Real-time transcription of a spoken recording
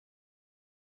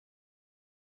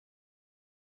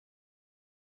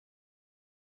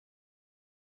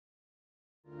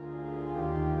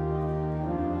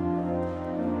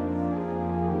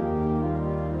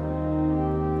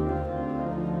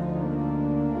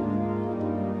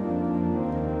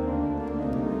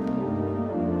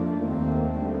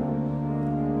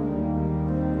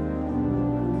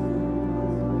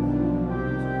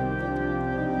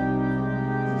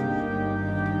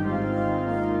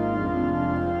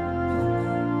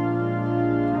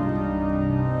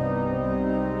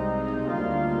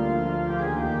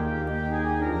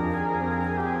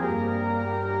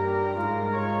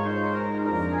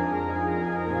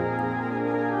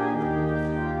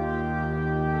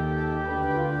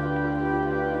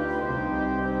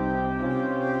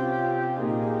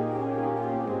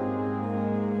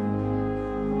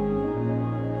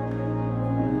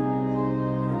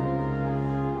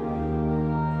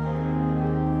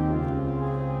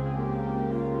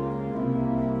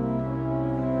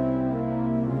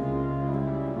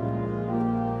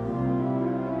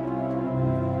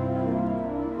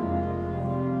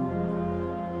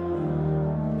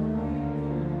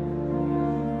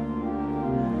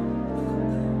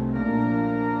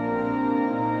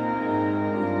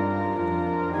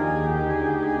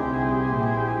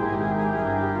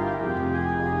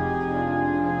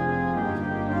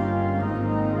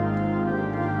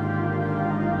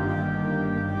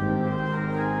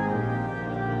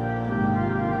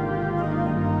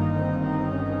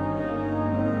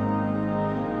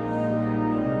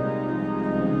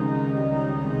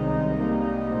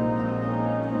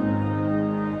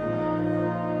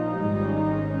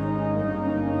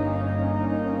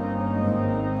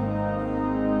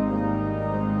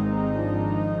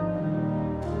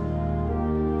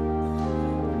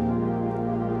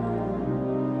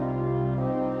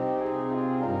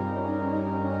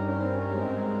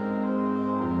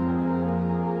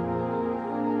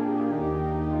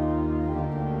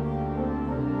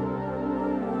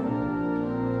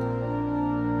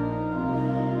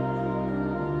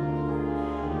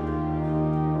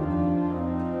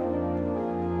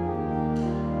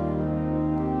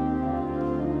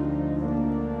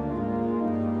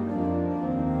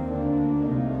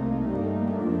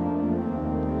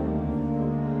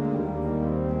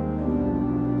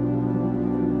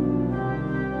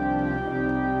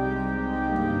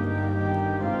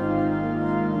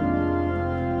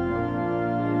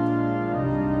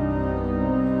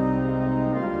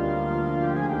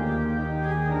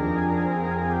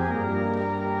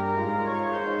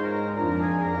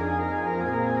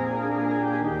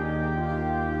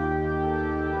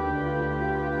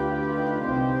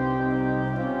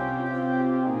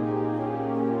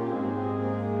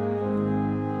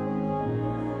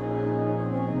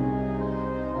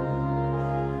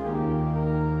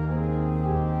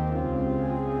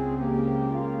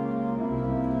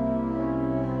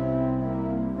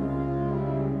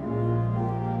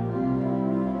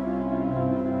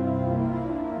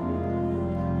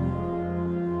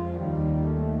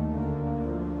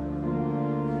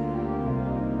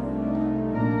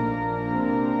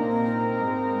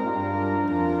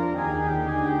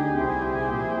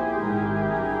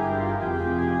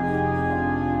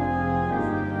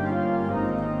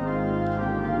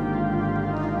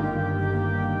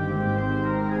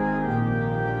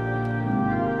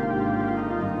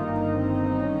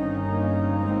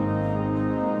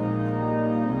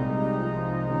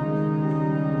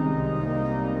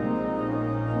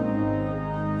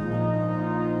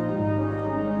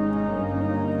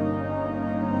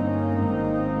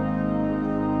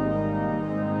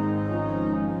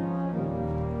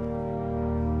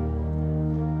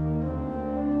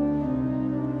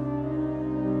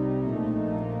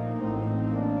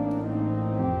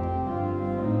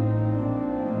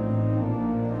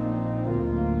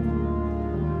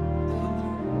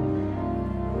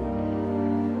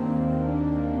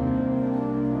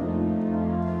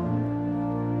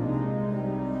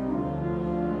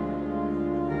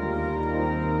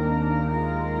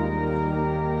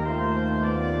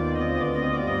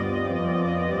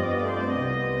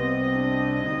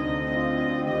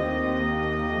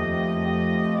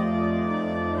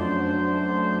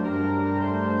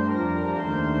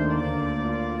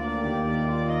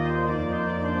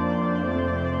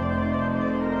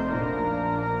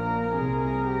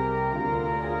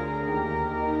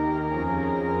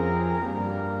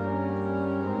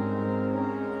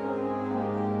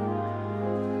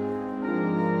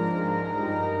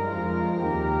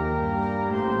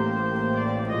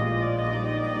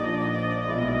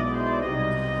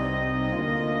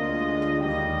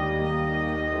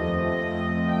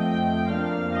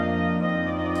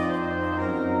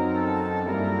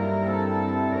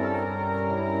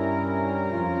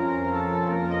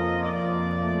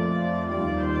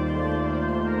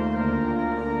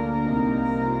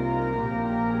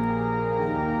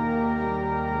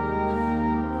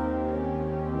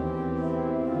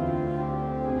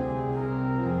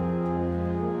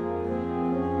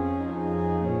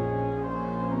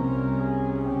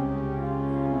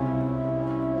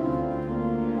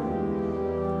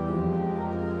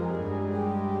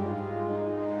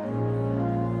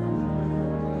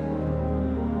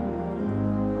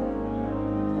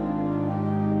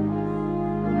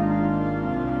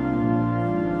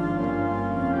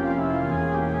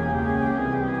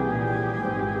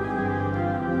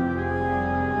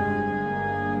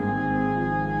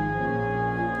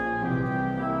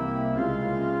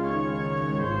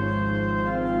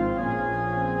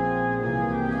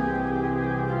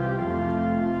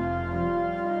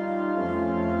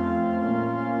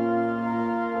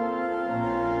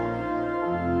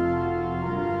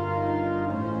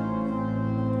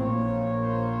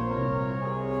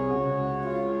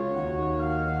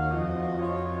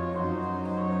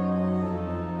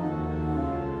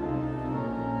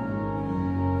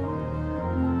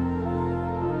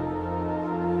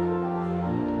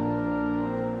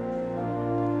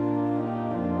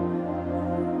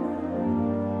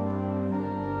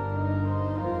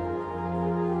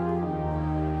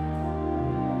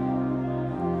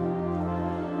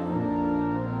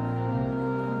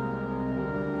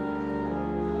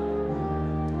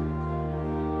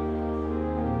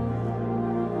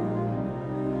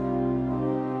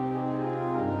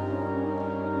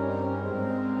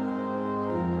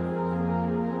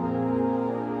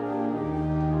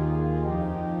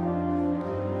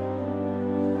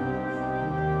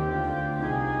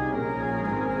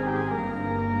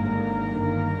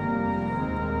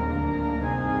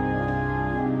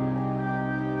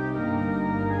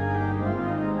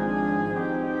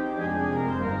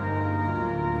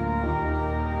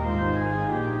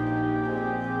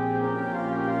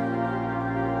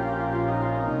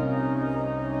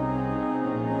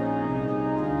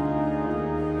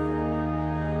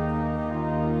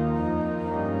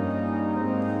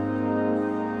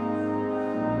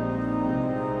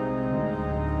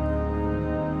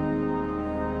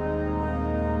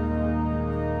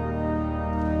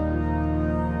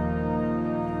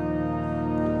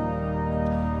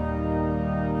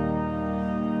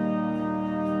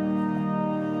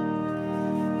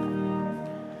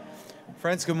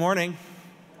Friends, good morning.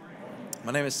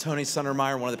 My name is Tony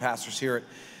Sundermeyer, one of the pastors here at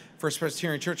First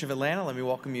Presbyterian Church of Atlanta. Let me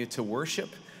welcome you to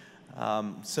worship.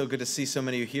 So good to see so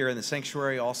many of you here in the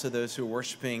sanctuary, also those who are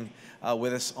worshiping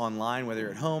with us online, whether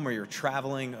you're at home or you're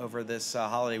traveling over this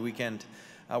holiday weekend.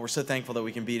 We're so thankful that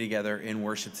we can be together in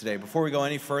worship today. Before we go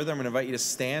any further, I'm going to invite you to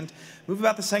stand, move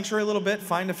about the sanctuary a little bit,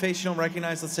 find a face you don't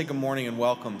recognize. Let's say good morning and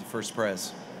welcome to First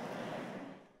Pres.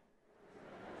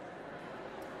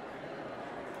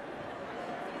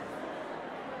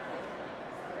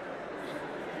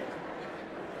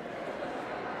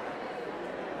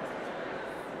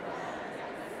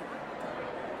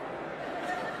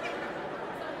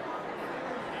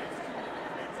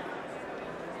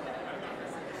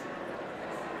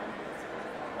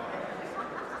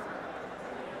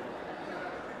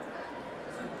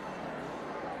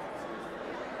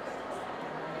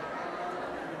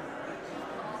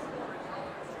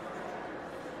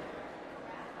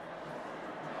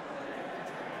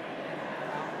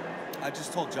 I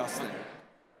just told Justin.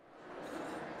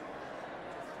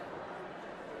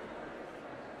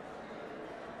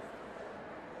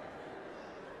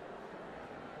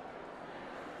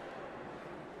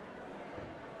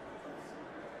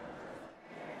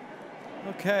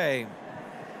 Okay.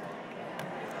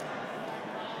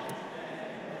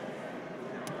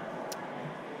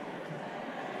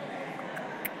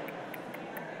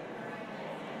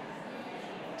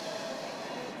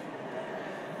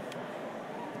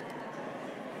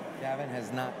 Gavin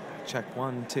has not, check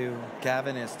 1, 2.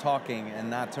 Gavin is talking and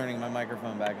not turning my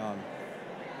microphone back on.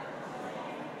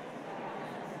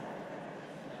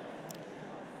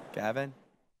 Gavin?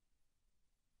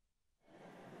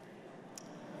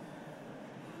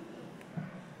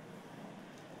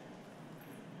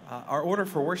 Our order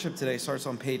for worship today starts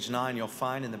on page 9. You'll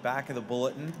find in the back of the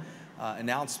bulletin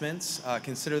announcements.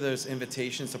 Consider those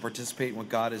invitations to participate in what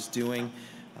God is doing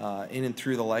in and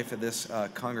through the life of this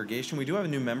congregation. We do have a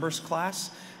new members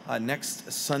class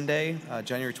next Sunday,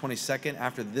 January 22nd,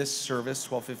 after this service,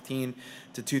 12:15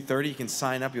 to 2:30. You can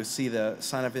sign up. You'll see the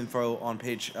sign-up info on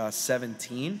page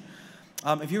 17.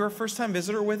 If you're a first-time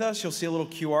visitor with us, you'll see a little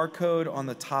QR code on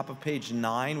the top of page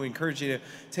 9. We encourage you to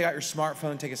take out your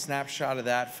smartphone, take a snapshot of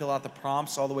that, fill out the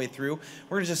prompts all the way through.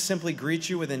 We're going to just simply greet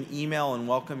you with an email and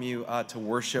welcome you to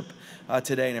worship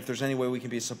today. And if there's any way we can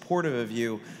be supportive of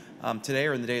you today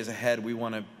or in the days ahead, we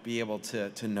want to be able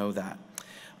to know that.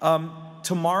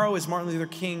 Tomorrow is Martin Luther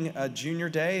King Jr.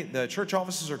 Day. The church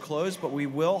offices are closed, but we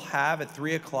will have at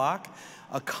 3 o'clock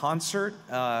a concert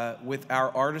with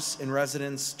our artists in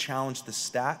residence, Challenge the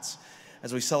Stats,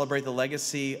 as we celebrate the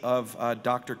legacy of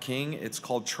Dr. King. It's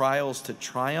called Trials to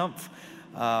Triumph.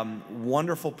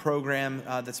 Wonderful program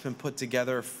that's been put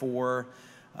together for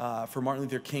Martin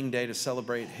Luther King Day to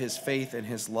celebrate his faith and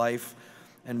his life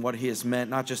and what he has meant,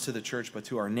 not just to the church, but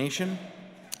to our nation.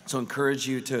 So I encourage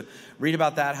you to read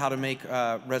about that, how to make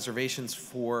reservations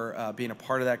for being a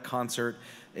part of that concert.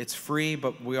 It's free,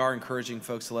 but we are encouraging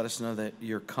folks to let us know that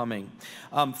you're coming.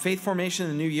 Faith Formation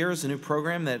in the New Year is a new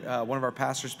program that one of our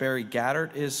pastors, Barry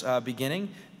Gaddert, is beginning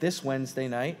this Wednesday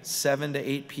night, 7 to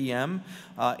 8 p.m.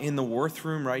 In the Worth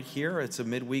Room right here. It's a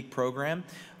midweek program.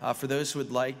 For those who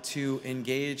would like to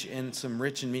engage in some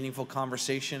rich and meaningful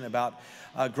conversation about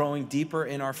growing deeper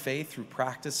in our faith through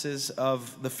practices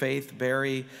of the faith,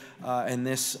 Barry and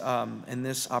this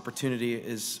opportunity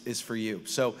is for you.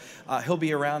 So he'll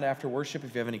be around after worship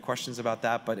if you have any questions about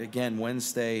that. But again,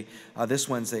 this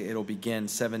Wednesday, it'll begin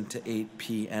 7 to 8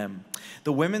 p.m.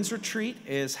 The Women's Retreat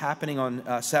is happening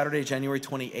on Saturday, January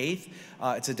 28th.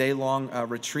 It's a day-long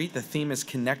retreat. The theme is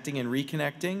connecting and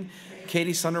reconnecting.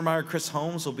 Katie Sundermeyer, Chris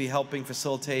Holmes will be helping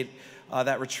facilitate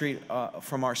that retreat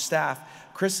from our staff.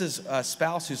 Chris's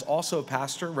spouse, who's also a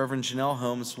pastor, Reverend Janelle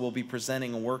Holmes, will be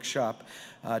presenting a workshop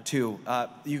too.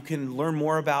 You can learn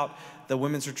more about the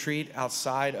Women's Retreat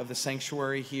outside of the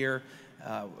sanctuary here.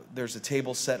 There's a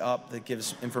table set up that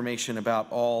gives information about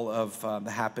all of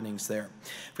the happenings there.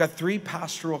 We've got 3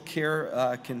 pastoral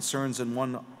care concerns and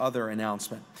one other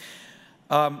announcement.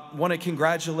 Want to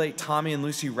congratulate Tommy and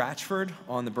Lucy Ratchford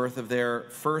on the birth of their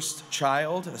first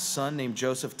child, a son named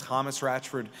Joseph Thomas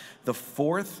Ratchford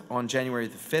IV on January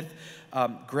the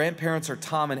 5th. Grandparents are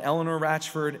Tom and Eleanor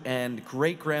Ratchford, and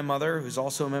great-grandmother, who's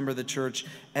also a member of the church,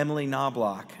 Emily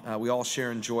Knobloch. We all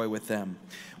share in joy with them.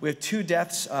 We have 2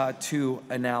 deaths to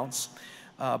announce.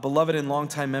 Beloved and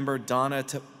longtime member Donna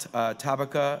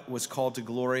Tabaka was called to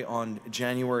glory on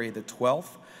January the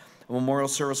 12th. A memorial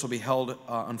service will be held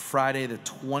on Friday the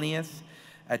 20th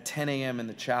at 10 a.m. in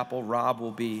the chapel. Rob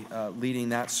will be leading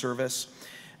that service.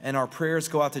 And our prayers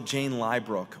go out to Jane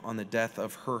Liebrook on the death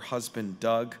of her husband,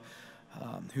 Doug.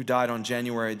 who died on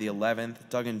January the 11th.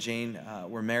 Doug and Jane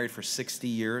were married for 60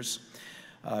 years.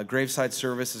 Graveside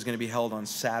service is going to be held on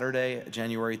Saturday,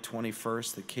 January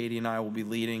 21st, that Katie and I will be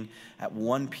leading at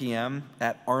 1 p.m.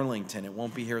 at Arlington. It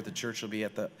won't be here at the church. It'll be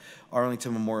at the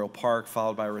Arlington Memorial Park,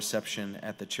 followed by a reception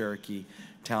at the Cherokee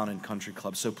Town and Country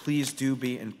Club. So please do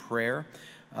be in prayer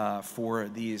for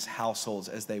these households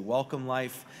as they welcome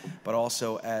life, but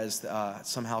also as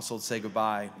some households say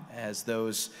goodbye as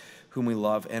those whom we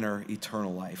love enter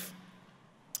eternal life.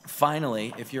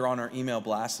 Finally, if you're on our email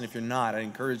blast, and if you're not, I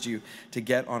encourage you to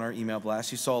get on our email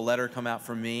blast. You saw a letter come out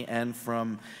from me and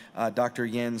from Dr.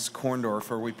 Jens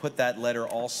Korndorfer. We put that letter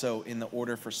also in the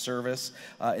order for service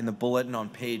in the bulletin on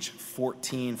page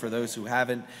 14 for those who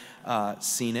haven't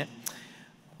seen it.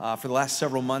 For the last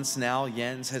several months now,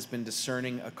 Jens has been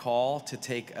discerning a call to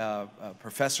take a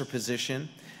professor position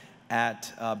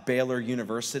at Baylor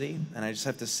University. And I just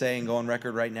have to say and go on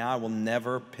record right now, I will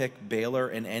never pick Baylor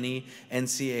in any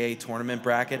NCAA tournament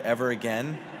bracket ever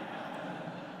again.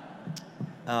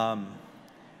 For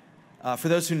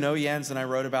those who know Jens, and I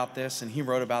wrote about this, and he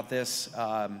wrote about this,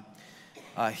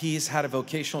 he's had a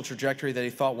vocational trajectory that he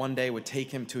thought one day would take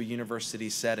him to a university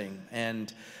setting.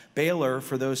 And Baylor,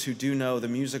 for those who do know the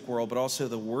music world, but also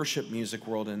the worship music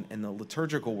world and the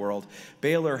liturgical world,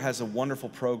 Baylor has a wonderful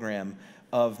program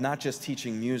of not just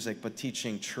teaching music, but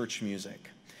teaching church music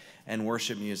and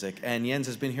worship music. And Jens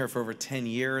has been here for over 10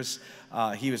 years.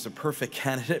 He was a perfect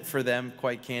candidate for them,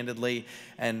 quite candidly.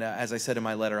 And as I said in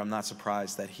my letter, I'm not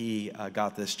surprised that he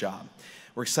got this job.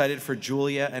 We're excited for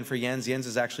Julia and for Jens. Jens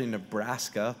is actually in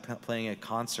Nebraska playing a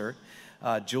concert.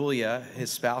 Julia,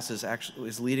 his spouse,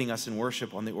 is leading us in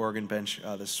worship on the organ bench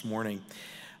this morning.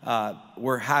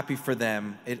 We're happy for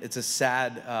them. It's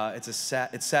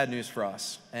sad news for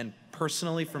us, and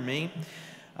personally for me,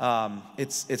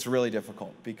 it's really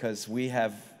difficult because we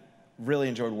have really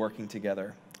enjoyed working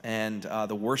together, and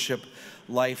the worship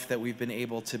life that we've been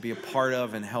able to be a part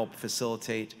of and help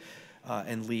facilitate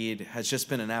and lead has just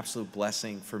been an absolute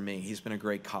blessing for me. He's been a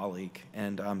great colleague,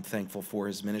 and I'm thankful for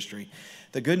his ministry.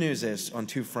 The good news is on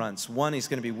two fronts. One, he's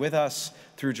going to be with us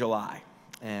through July.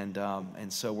 And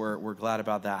so we're glad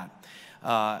about that.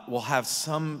 We'll have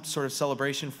some sort of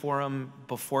celebration for him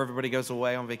before everybody goes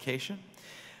away on vacation.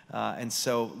 And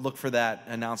so look for that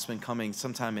announcement coming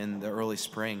sometime in the early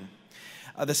spring.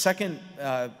 The second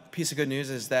piece of good news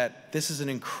is that this is an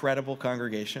incredible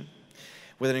congregation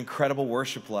with an incredible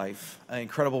worship life,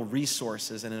 incredible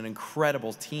resources, and an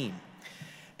incredible team.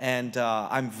 And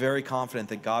I'm very confident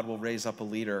that God will raise up a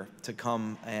leader to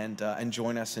come and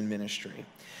join us in ministry.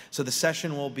 So the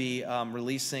session will be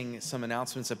releasing some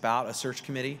announcements about a search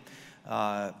committee,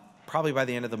 probably by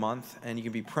the end of the month. And you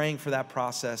can be praying for that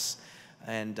process.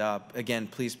 And again,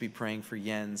 please be praying for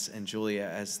Jens and Julia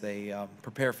as they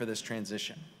prepare for this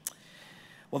transition.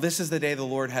 Well, this is the day the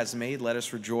Lord has made. Let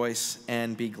us rejoice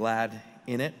and be glad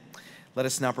in it. Let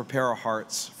us now prepare our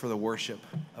hearts for the worship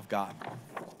of God.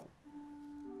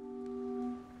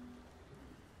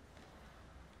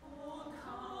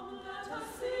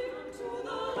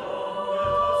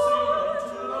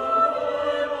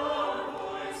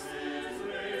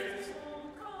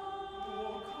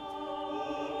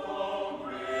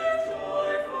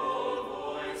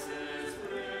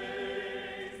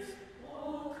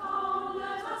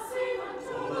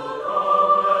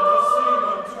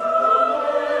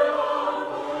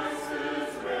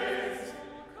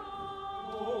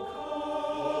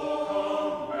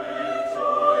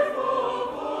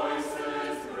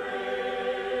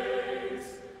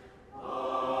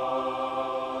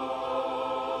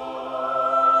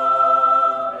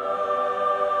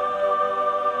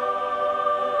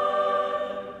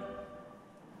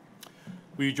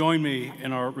 Will you join me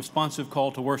in our responsive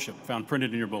call to worship found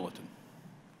printed in your bulletin?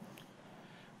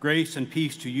 Grace and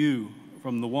peace to you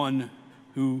from the one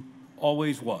who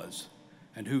always was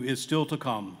and who is still to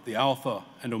come, the Alpha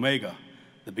and Omega,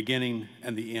 the beginning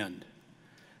and the end.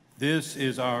 This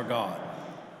is our God,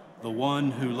 the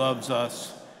one who loves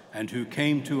us and who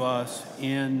came to us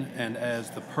in and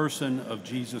as the person of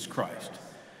Jesus Christ,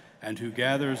 and who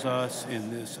gathers us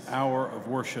in this hour of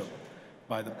worship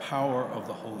by the power of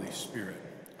the Holy Spirit.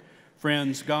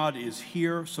 Friends, God is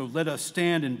here, so let us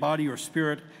stand in body or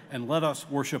spirit and let us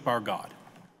worship our God.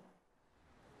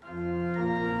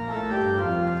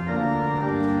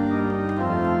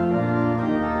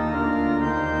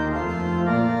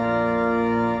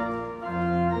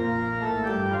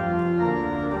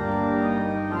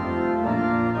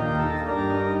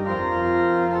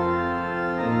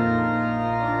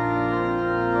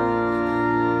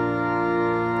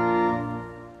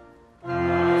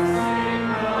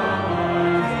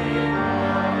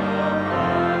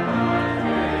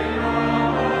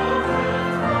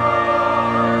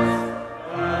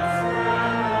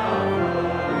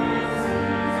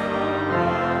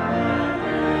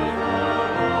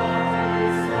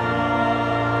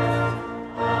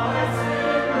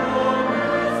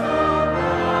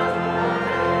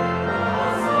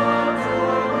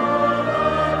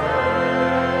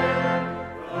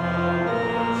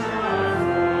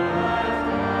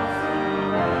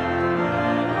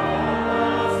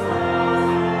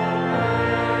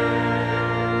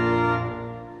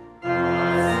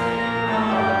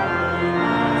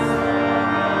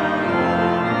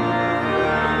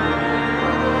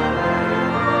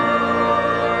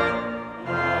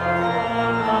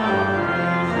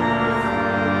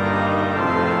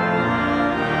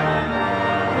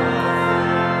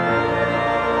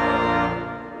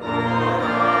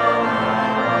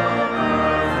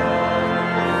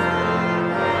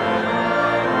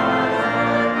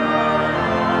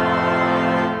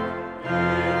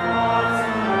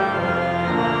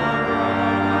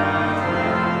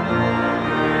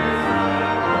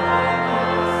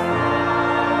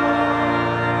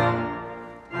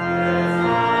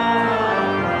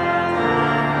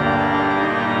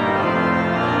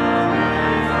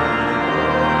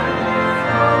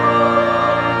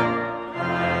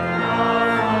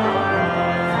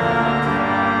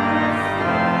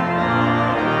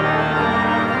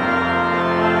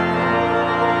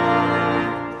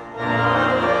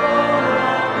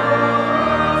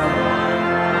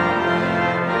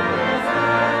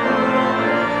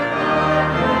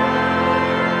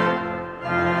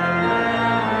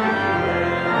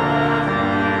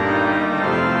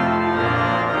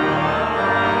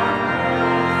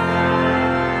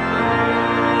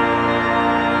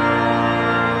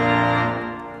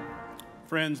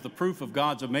 Friends, the proof of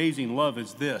God's amazing love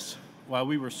is this: while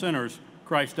we were sinners,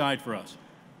 Christ died for us.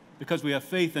 Because we have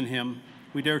faith in him,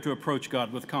 we dare to approach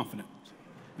God with confidence.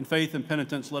 In faith and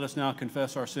penitence, let us now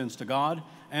confess our sins to God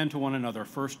and to one another,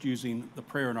 first using the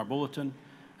prayer in our bulletin,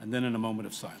 and then in a moment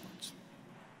of silence.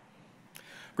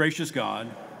 Gracious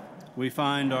God, we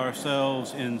find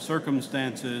ourselves in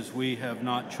circumstances we have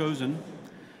not chosen,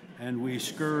 and we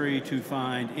scurry to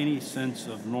find any sense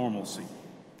of normalcy.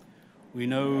 We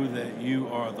know that you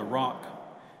are the rock,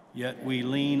 yet we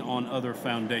lean on other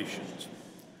foundations.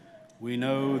 We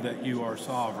know that you are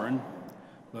sovereign,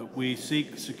 but we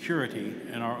seek security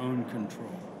in our own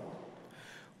control.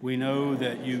 We know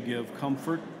that you give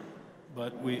comfort,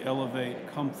 but we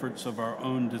elevate comforts of our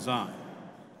own design.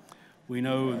 We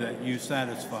know that you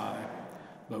satisfy,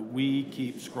 but we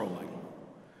keep scrolling.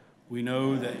 We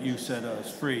know that you set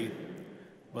us free,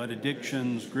 but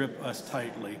addictions grip us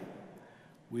tightly.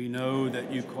 We know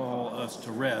that you call us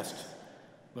to rest,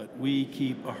 but we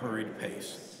keep a hurried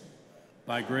pace.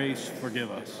 By grace,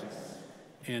 forgive us.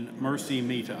 In mercy,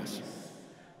 meet us.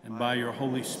 And by your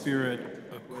Holy Spirit,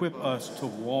 equip us to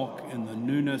walk in the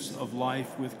newness of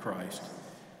life with Christ.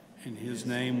 In his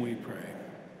name we pray.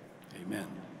 Amen.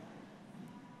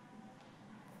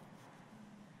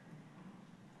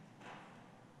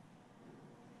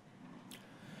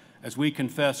 As we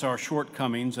confess our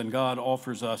shortcomings, and God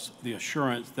offers us the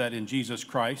assurance that in Jesus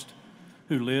Christ,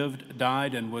 who lived,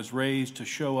 died, and was raised to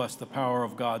show us the power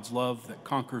of God's love that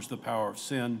conquers the power of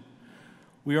sin,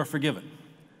 we are forgiven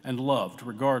and loved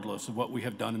regardless of what we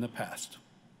have done in the past.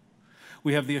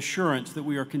 We have the assurance that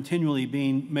we are continually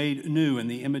being made new in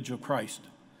the image of Christ.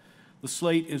 The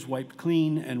slate is wiped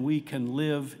clean, and we can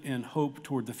live in hope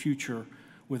toward the future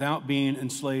without being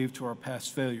enslaved to our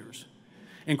past failures.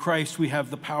 In Christ, we have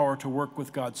the power to work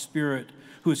with God's Spirit,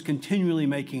 who is continually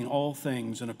making all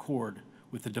things in accord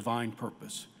with the divine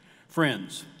purpose.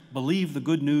 Friends, believe the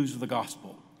good news of the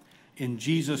gospel. In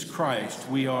Jesus Christ,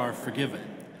 we are forgiven.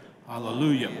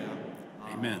 Hallelujah.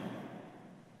 Amen.